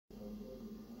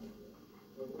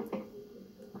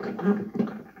My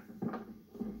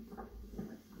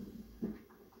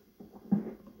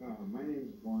name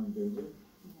is Vaughn Binder.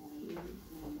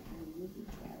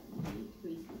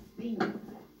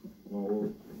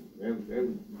 Well,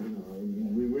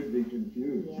 we would be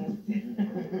confused. Yes.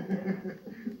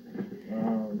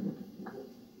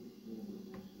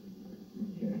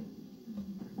 Okay.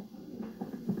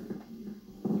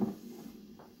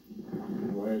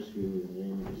 I'll ask you your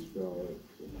name and spell it,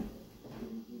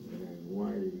 and why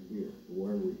are you here?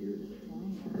 Why are we here today?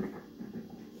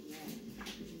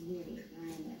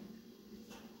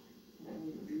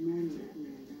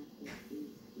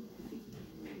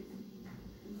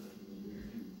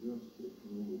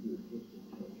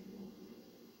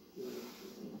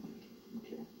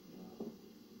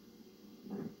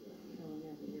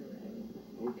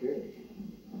 Okay.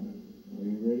 Are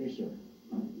you ready, sir?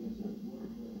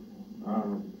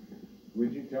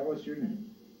 Would you tell us your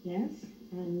name? Yes,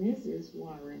 I'm Mrs.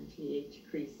 Warren T.H.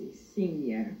 Creecy,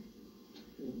 Senior.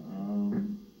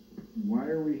 Why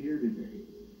are we here today?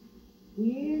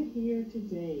 We're here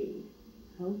today,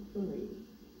 hopefully,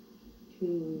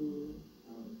 to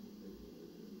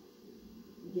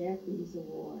get these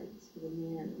awards for the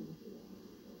men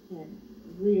that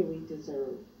really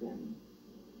deserve them.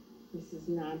 This is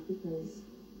not because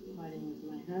Harding was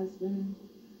my husband,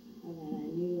 or that I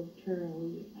knew of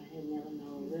Turley. I had never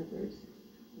known Rivers,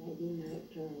 but I do know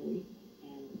of Turley.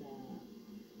 And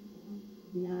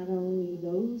not only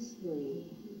those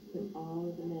three, but all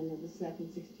of the men of the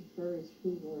 261st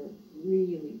who were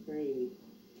really brave.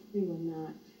 They were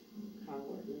not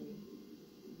cowardly.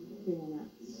 They were not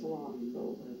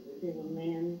slothful. They were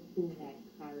men who had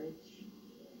courage,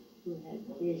 who had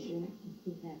vision,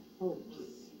 who had hopes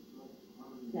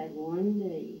that one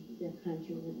day their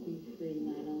country would be free,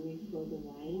 not only for the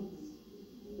whites,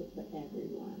 but for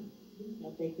everyone.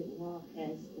 That they could walk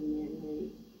as the men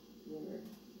they were.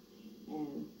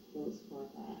 And those who are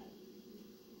alive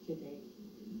today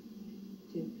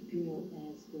to feel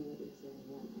as good as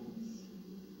anyone else.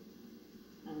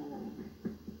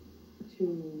 To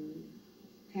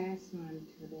pass on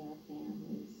to their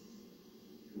families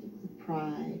the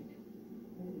pride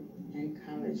and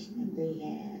courage that they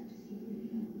had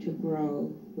to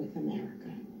grow with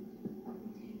America.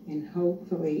 And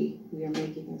hopefully we are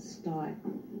making a start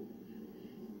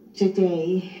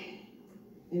today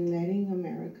in letting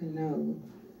America know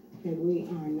that we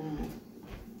are not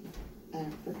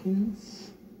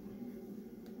Africans,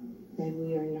 that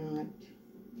we are not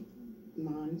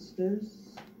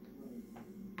monsters,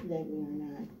 that we are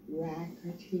not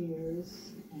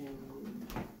racketeers and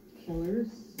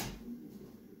killers,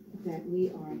 that we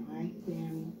are like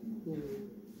them who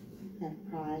have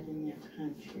pride in their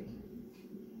country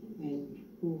and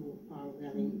who are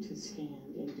willing to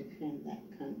stand and defend that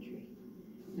country,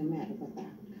 no matter what the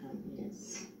outcome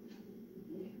is.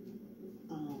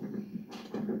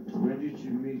 When did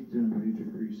you meet Major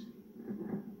Creecy?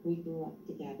 We grew up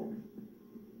together.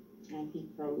 And he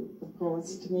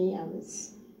proposed to me. I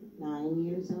was 9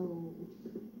 years old.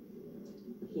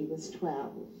 He was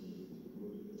 12.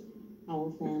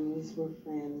 Our families were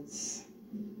friends.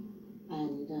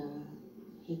 And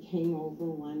he came over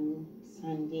one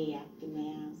Sunday after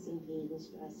Mass, and he was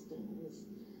dressed in his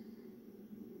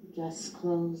dress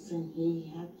clothes, and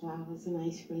he had flowers and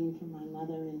ice cream for my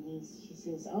mother, and she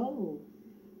says, "Oh,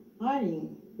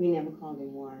 Harding." We never called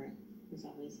him Warren. It was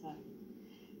always Harding.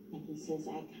 And he says,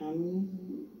 "I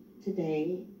come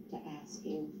today to ask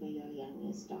you for your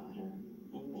youngest daughter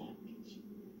in marriage."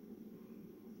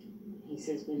 He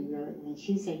says, when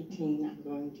she's 18, I'm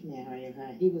going to marry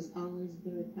her. He was always a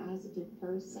very positive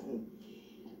person.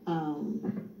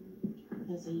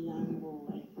 As a young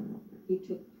boy, he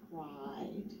took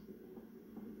pride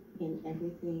in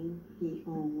everything he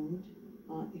owned,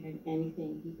 in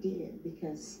anything he did,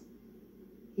 because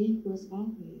he was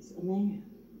always a man.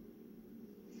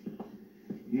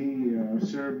 He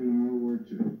served in World War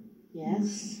II.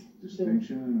 Yes.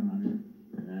 Distinction and honor.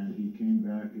 And he came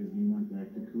back and he went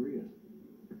back to Korea.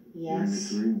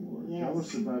 Yes. During the Korean War. Yes. Tell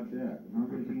us about that. How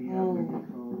did he happen to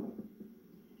get called up?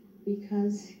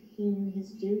 Because he knew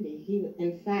his duty.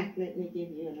 In fact, let me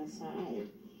give you an aside.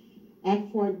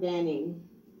 At Fort Benning,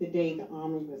 the day the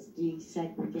Army was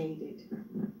desegregated,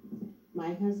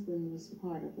 my husband was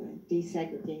part of a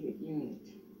desegregated unit.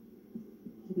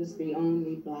 He was the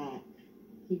only black.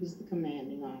 He was the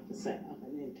commanding officer of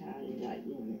an entire white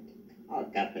unit, or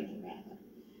company rather.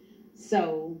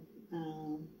 So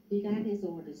he got his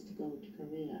orders to go to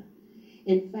Korea.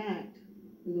 In fact,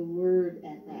 the word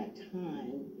at that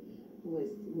time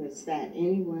was that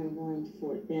anyone going to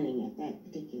Fort Benning at that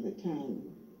particular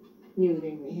time knew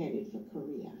they were headed for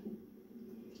Korea.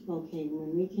 Okay,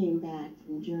 when we came back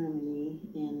from Germany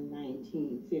in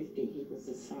 1950, he was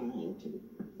assigned to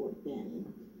Fort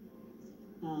Benning.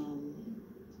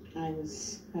 I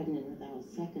was pregnant with our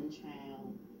second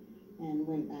child and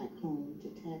went back home to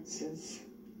Texas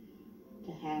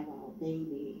to have our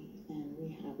baby, and we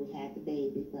had the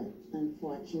baby, but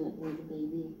unfortunately the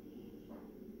baby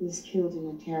was killed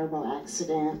in a terrible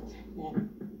accident that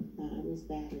was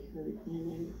badly hurt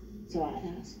in, and so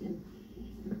I asked him,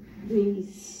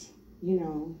 please,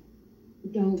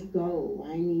 don't go,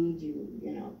 I need you,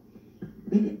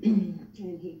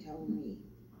 and he told me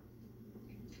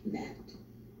that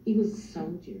he was a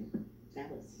soldier, that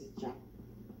was his job,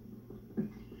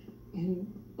 and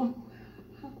how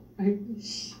I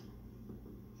wish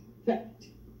that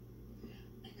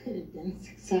I could have been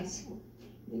successful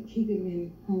in keeping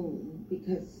him home,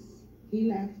 because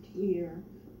he left here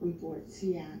from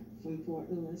Fort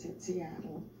Lewis at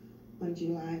Seattle on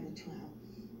July the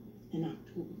 12th and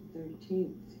October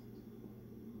 13th.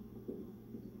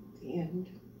 The end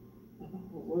of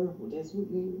our world as we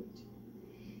knew it.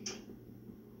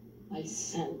 I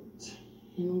sent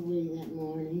him away that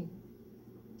morning.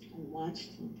 I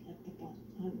watched him at the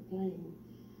bottom of the plane.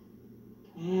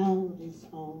 Proud as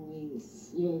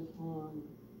always, uniform,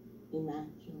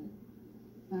 immaculate,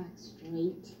 back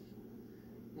straight.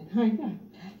 And I got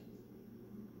that.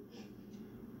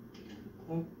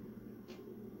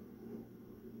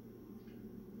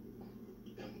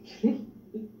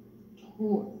 Completely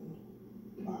torn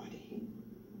body.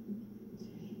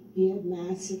 He had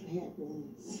massive head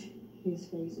wounds. His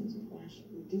face was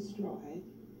partially destroyed.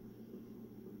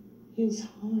 His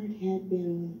heart had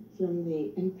been from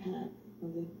the impact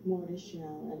of the mortar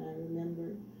shell, and I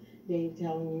remember Dave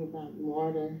telling me about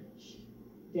mortar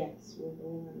deaths were the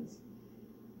ones.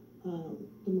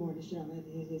 The mortar shell had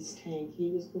hit his tank. He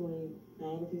was going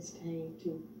out of his tank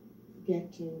to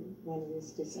get to one of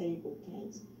his disabled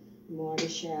tanks. The mortar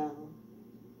shell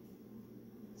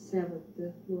severed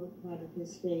the lower part of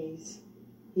his face.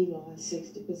 He lost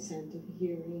 60% of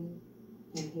hearing,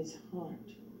 and his heart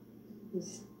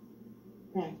was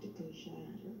practically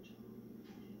shattered.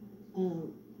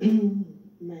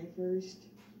 My first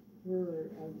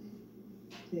word of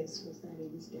this was that he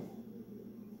was dead.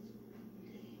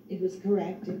 It was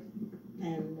corrected,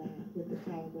 and with the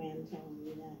telegram telling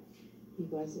me that he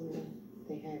wasn't,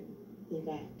 they had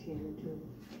evacuated him to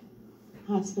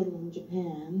a hospital in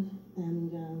Japan,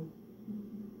 and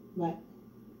but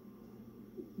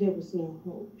there was no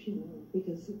hope,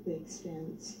 because of the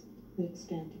extent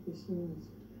of his wounds.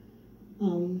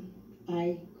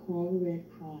 I called Red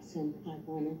Cross, and I've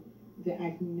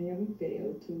never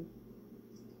failed to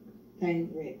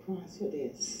thank Red Cross for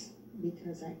this,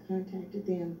 because I contacted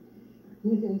them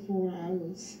within 4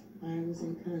 hours. I was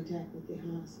in contact with the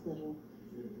hospital.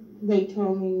 They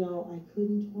told me no, I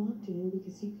couldn't talk to him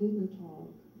because he couldn't talk.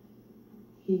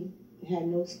 He had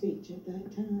no speech at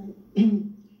that time,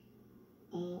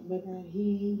 but that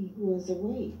he was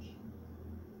awake.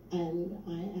 And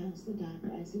I asked the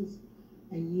doctor, I says,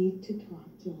 I need to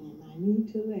talk to him. I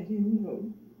need to let him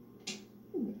know.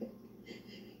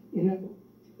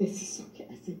 This is okay.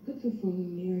 I said, put the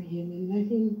phone near him and let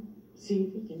him see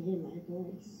if he can hear my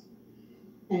voice.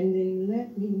 And then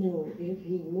let me know if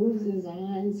he moves his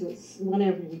eyes or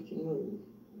whatever he can move.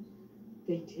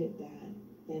 They did that.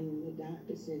 And the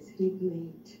doctor says, he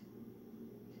blinked.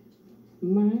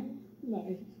 My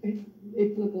life,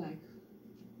 it looked like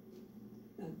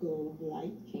a glow of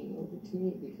light came over to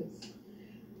me, because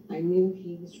I knew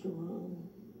he was strong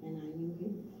and I knew he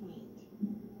would fight.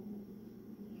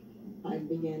 I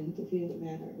began to feel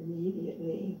better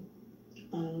immediately.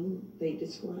 They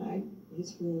described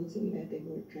his wounds and that they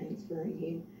were transferring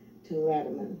him to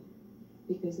Letterman,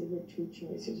 because there were two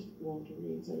choices, Walter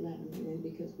Reed's or Letterman, and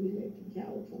because we lived in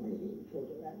California, we would go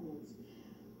to Letterman's.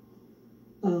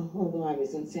 Although I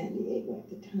was in San Diego at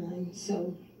the time,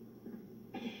 so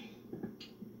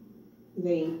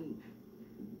they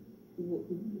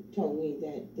told me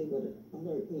that they would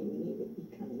alert me when he would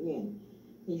be coming in.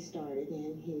 He started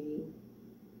in, he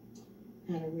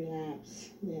had a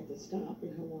relapse. They had to stop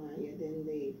in Hawaii, and then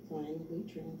they finally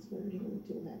transferred him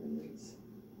to Letterman's.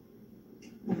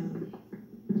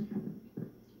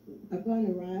 Upon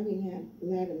arriving at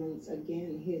Letterman's,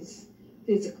 again, his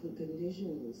physical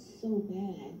condition was so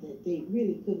bad that they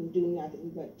really couldn't do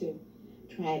nothing but to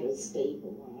try to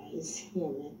stabilize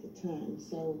him at the time.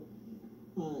 So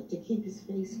to keep his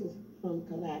face from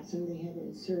collapsing, they had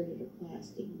inserted a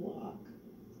plastic block.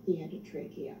 He had a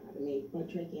tracheotomy. A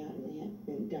tracheotomy had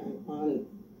been done on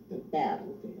the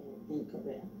battlefield in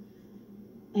Korea.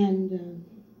 And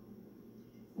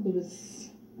it was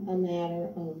a matter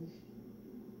of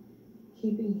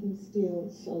keeping him still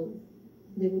so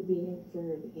there would be no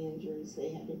further injuries. They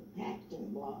had it packed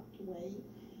and blocked away.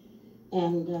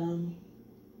 And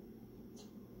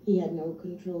he had no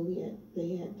control yet.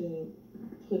 They had to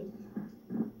put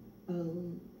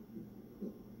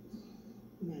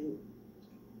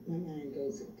my mind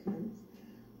goes and comes,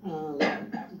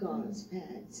 gauze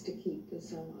pads to keep the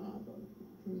saliva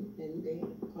from being able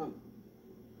to pump.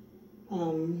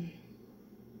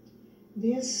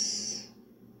 This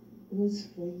was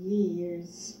for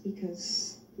years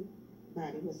because the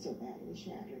body was so badly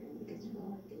shattered and because of the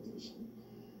heart condition.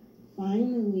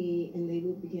 Finally, and they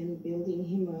would begin building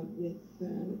him up with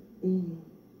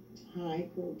high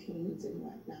proteins and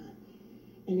whatnot.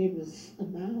 And it was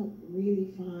about really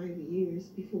 5 years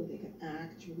before they could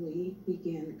actually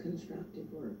begin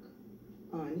constructive work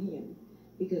on him,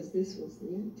 because this was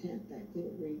the intent that they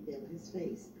would rebuild his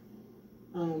face.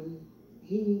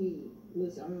 He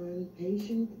was on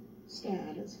patient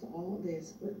status for all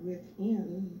this, but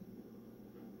within,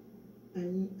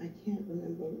 I can't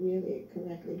remember really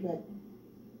correctly, but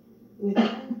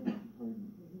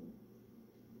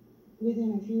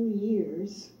within a few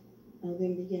years of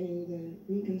them beginning the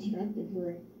reconstructive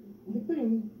work, they put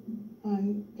him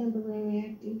on temporary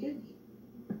active duty.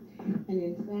 And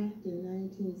in fact, in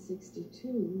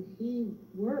 1962, he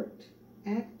worked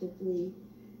actively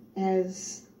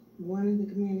as one of the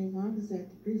commanding officers at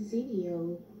the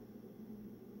Presidio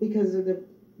because of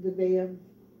the Bay of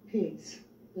Pigs,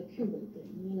 the Cuban thing,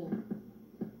 you know.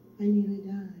 I nearly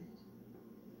died.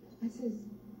 I says,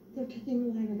 they're taking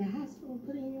you out of the hospital,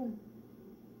 putting you on.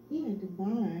 He had to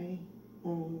buy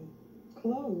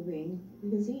clothing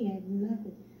because he had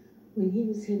nothing. When he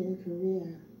was hit in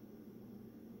Korea,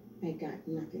 I got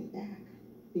nothing back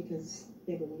because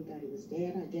everyone thought he was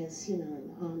dead. I guess, you know, and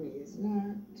the army is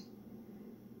not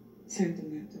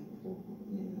sentimental at all,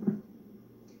 you know.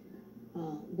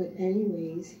 But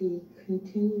anyways, he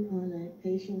continued on a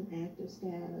patient active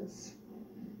status,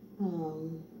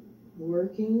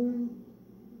 working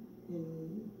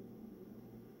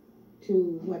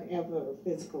to whatever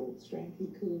physical strength he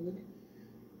could,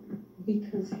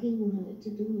 because he wanted to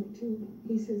do it too.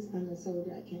 He says, I'm a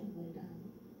soldier, I can't lay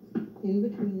down. In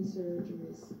between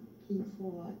surgeries, he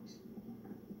fought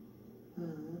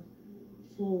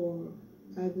for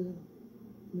other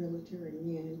military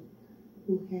men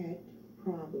who had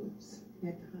problems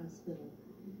at the hospital.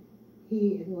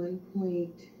 He, at one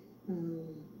point,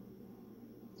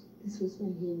 this was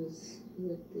when he was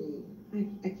with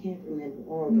I can't remember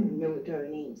all the military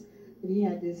names, but he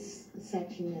had this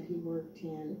section that he worked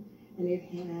in, and it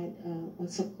had a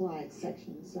supply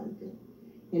section or something,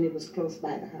 and it was close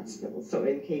by the hospital, so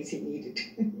in case he needed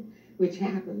to, which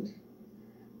happened.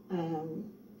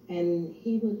 And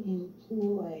he would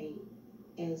employ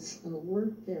as a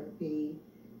work therapy,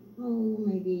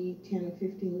 maybe 10 or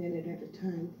 15 minutes at a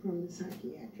time from the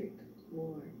psychiatric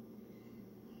ward.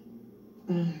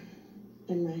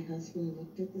 And my husband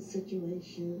looked at the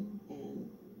situation, and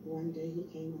one day he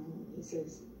came home. He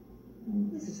says,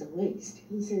 this is a waste.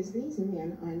 He says, these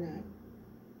men are not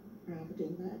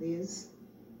profiting by this,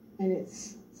 and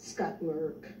it's scut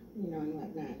work, you know, and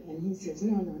whatnot. And he says,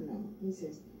 no. He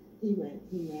says, he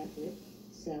met with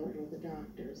several of the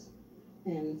doctors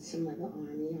and some of the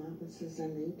Army officers,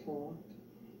 and they talked.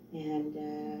 And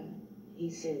he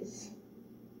says,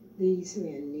 these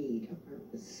men need a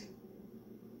purpose.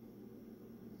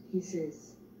 He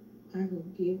says, I will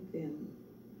give them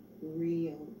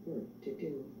real work to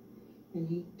do. And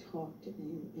he talked to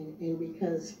them, and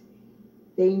because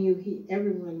they knew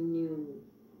everyone knew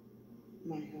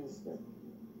my husband.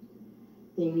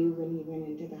 They knew when he went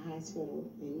into the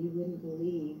hospital, and you wouldn't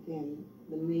believe, then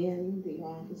the men, the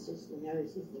officers, the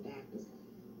nurses, the doctors,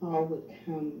 all would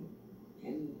come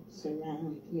and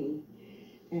surround me,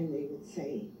 and they would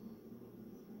say,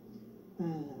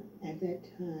 at that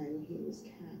time, he was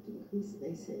Captain Creecy.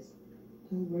 They says,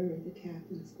 don't worry, the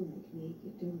captain's going to make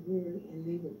it, don't worry. And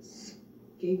they would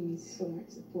give me so much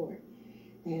support.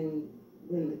 And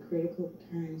when the critical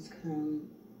times come,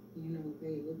 you know,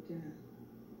 they would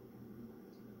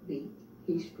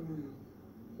he's strong,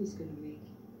 he's going to make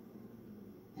it.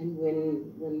 And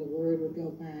when the word would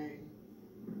go by,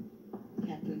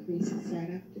 Captain Creecy sat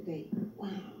up today, wow,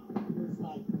 it was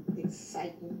like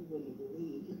excitement you wouldn't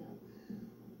believe, you know.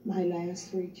 My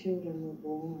last 3 children were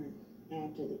born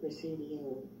after the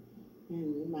Presidio,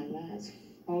 and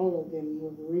all of them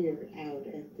were reared out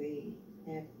at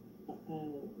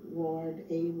Ward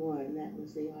A1, that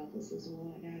was the officers'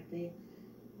 ward out there,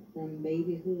 from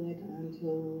babyhood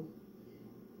until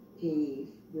he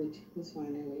was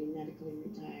finally medically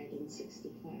retired in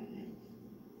 65.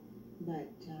 But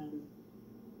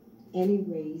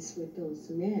anyways, with those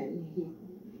men,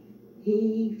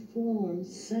 he formed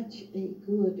such a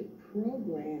good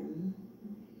program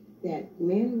that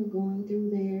men were going through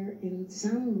there, and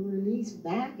some were released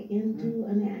back into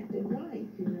an active life,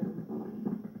 you know.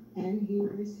 And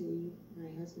my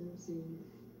husband received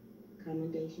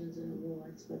commendations and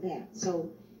awards for that.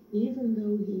 So even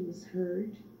though he was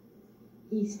hurt,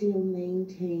 he still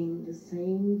maintained the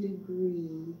same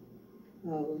degree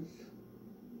of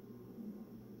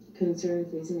concern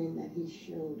for his men that he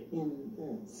showed in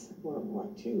the World War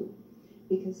II.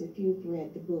 Because if you've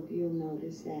read the book, you'll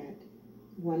notice that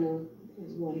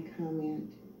there's one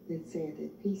comment that said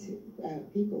that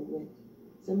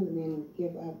some of the men would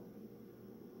give up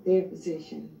their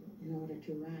position in order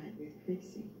to ride with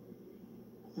Creecy.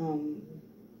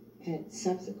 At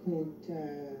subsequent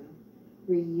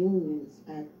reunions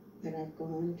that I've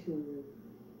gone to,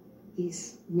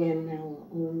 these men now are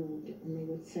old, and they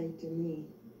would say to me,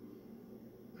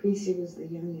 Creecy was the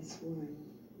youngest one,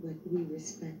 but we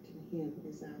respected him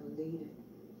as our leader.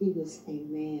 He was a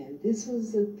man. This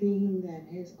was a theme that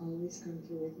has always come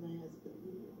through with my husband.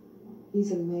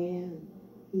 He's a man.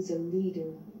 He's a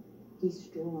leader. He's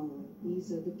strong.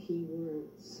 These are the key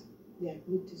words that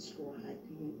would describe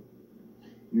him.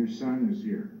 Your son is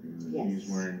here. Yes. He's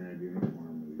wearing that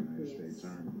uniform of the United States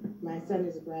Army. My son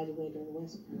is a graduate of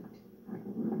West Point.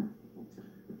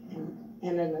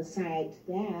 And an aside to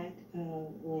that,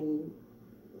 when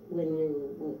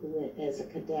you, as a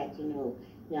cadet, you know,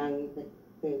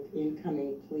 the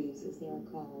incoming plebes, as they're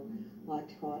called, are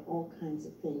taught all kinds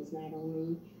of things, not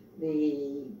only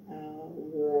the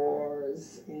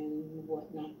wars and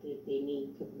whatnot that they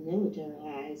need for the military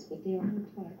lives, but they're all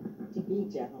taught to be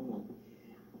gentlemen.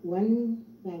 One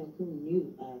fellow who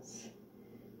knew us,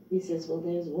 he says, well,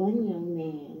 there's one young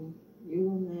man you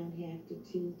will not have to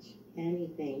teach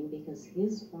anything because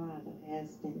his father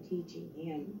has been teaching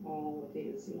him all of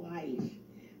his life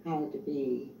how to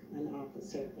be an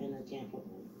officer and a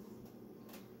gentleman.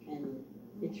 And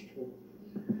it's true.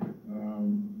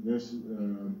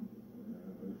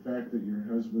 The fact that your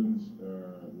husband's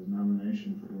the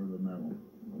nomination for the Medal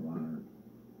of Honor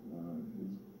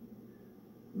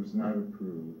was not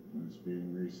approved, and it's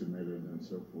being resubmitted and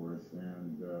so forth,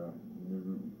 and the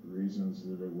reasons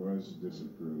that it was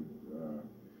disapproved.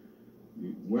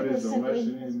 What is the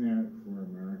lesson in that for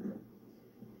America?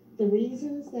 The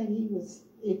reasons that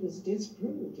it was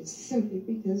disproved is simply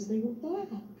because they were black.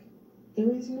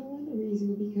 There is no other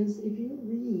reason, because if you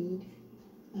read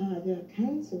the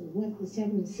accounts of what the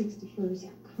 761st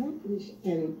accomplished,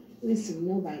 and listen,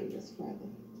 nobody was for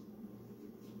them.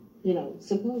 You know,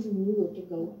 supposing you were to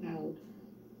go out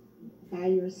by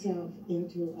yourself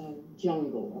into a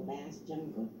jungle, a vast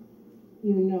jungle,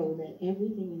 you know that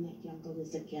everything in that jungle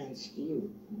is against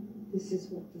you. This is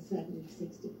what the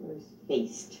 761st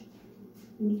faced.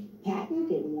 Patton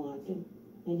didn't want them,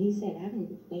 and he said, I don't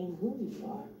understand who you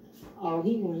are. All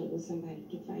he wanted was somebody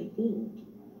to fight good.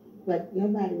 But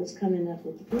nobody was coming up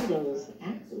with the kudos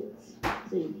afterwards.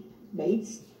 See,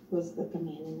 Bates was the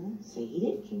commanding officer. He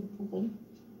didn't care for them.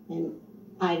 And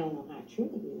I don't know how true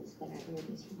it is, but I've heard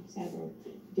this from several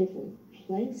different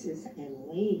places and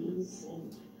ways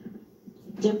and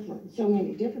so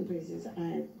many different places.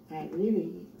 I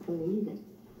really believe it.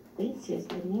 Bates says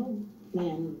that no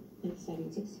man in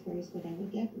 761st would ever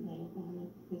get the Medal of Honor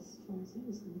as far as he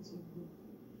was concerned.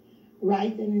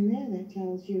 Right then and there, that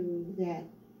tells you that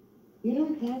you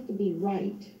don't have to be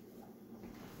right.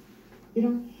 You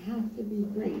don't have to be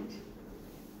great.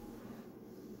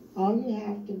 All you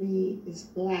have to be is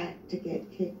black to get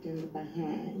kicked in the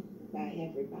behind by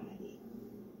everybody.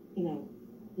 You know,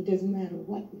 it doesn't matter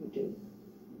what you do.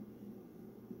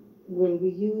 When we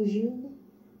use you,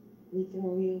 we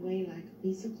throw you away like a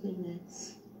piece of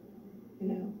Kleenex. You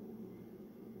know,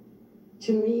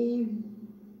 to me,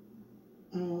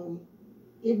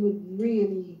 it would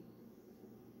really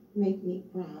make me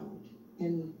proud,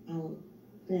 and our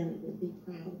family would be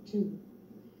proud too.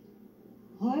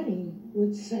 Harding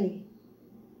would say,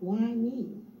 why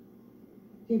me?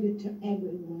 Give it to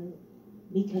everyone,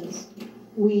 because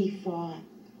we fought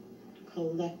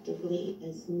collectively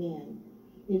as men.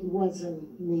 It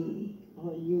wasn't me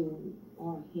or you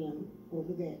or him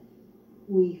over there.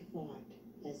 We fought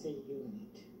as a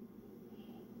unit.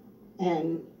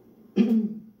 And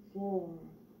for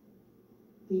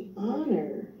the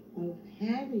honor of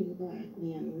having black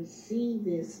men receive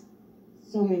this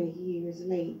so many years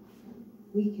late,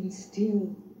 we can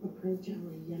still approach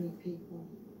our young people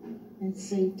and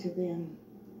say to them,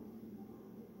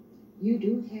 you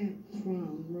do have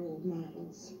strong role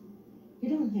models. You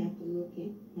don't have to look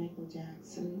at Michael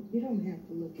Jackson. You don't have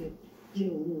to look at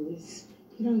Joe Louis.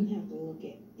 You don't have to look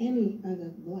at any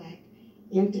other black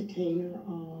entertainer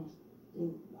or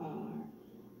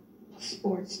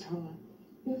sports star.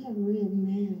 You have real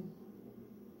men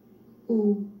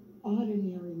who,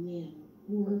 ordinary men,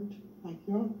 worked like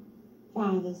your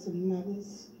fathers and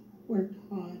mothers, worked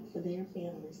hard for their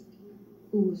families,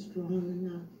 who was strong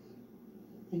enough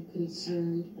and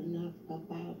concerned enough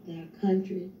about their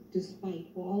country, despite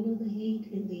all of the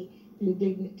hate and the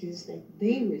indignities that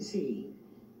they received,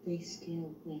 they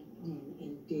still went on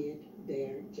and did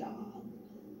their job.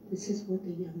 This is what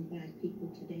the young black people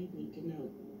today need to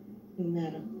know. No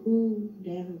matter who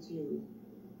downs you,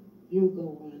 you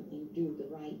go on and do the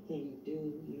right thing,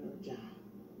 do your job.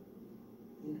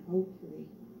 And hopefully,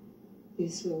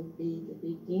 this will be the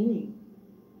beginning.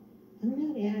 I'm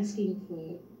not asking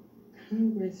for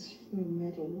congressional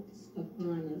medals of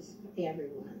honors for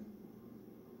everyone,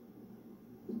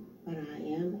 but I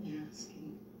am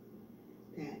asking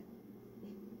that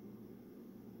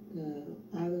the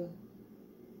other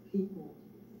people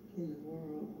in the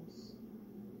world,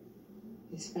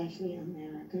 especially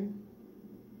America,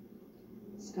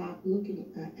 stop looking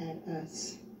at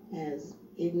us as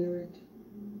ignorant,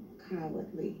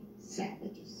 cowardly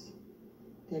savages,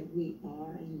 that we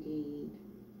are indeed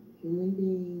human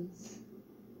beings.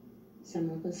 Some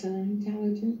of us are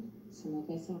intelligent, some of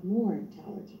us are more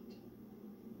intelligent.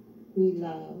 We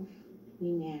love,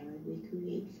 we marry, we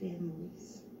create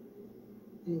families,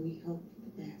 and we hope for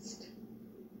the best.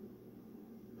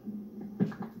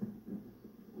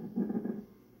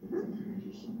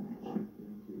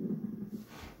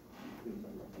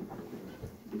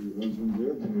 Your husband's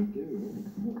there, me too.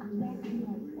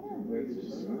 That's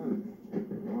his son. I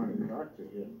want to talk to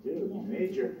him too.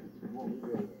 Major. I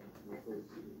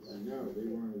know, they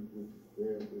wanted to,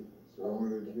 so I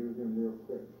wanted to do him real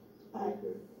quick.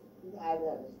 Okay. I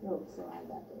got a stroke, so I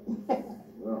got to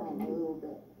Well, a little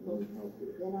bit.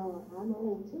 You know, I'm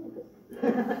old too.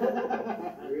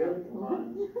 Really? Come on.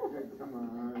 Come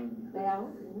on. Well,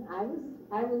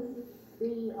 I was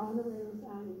the honorary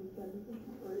side of the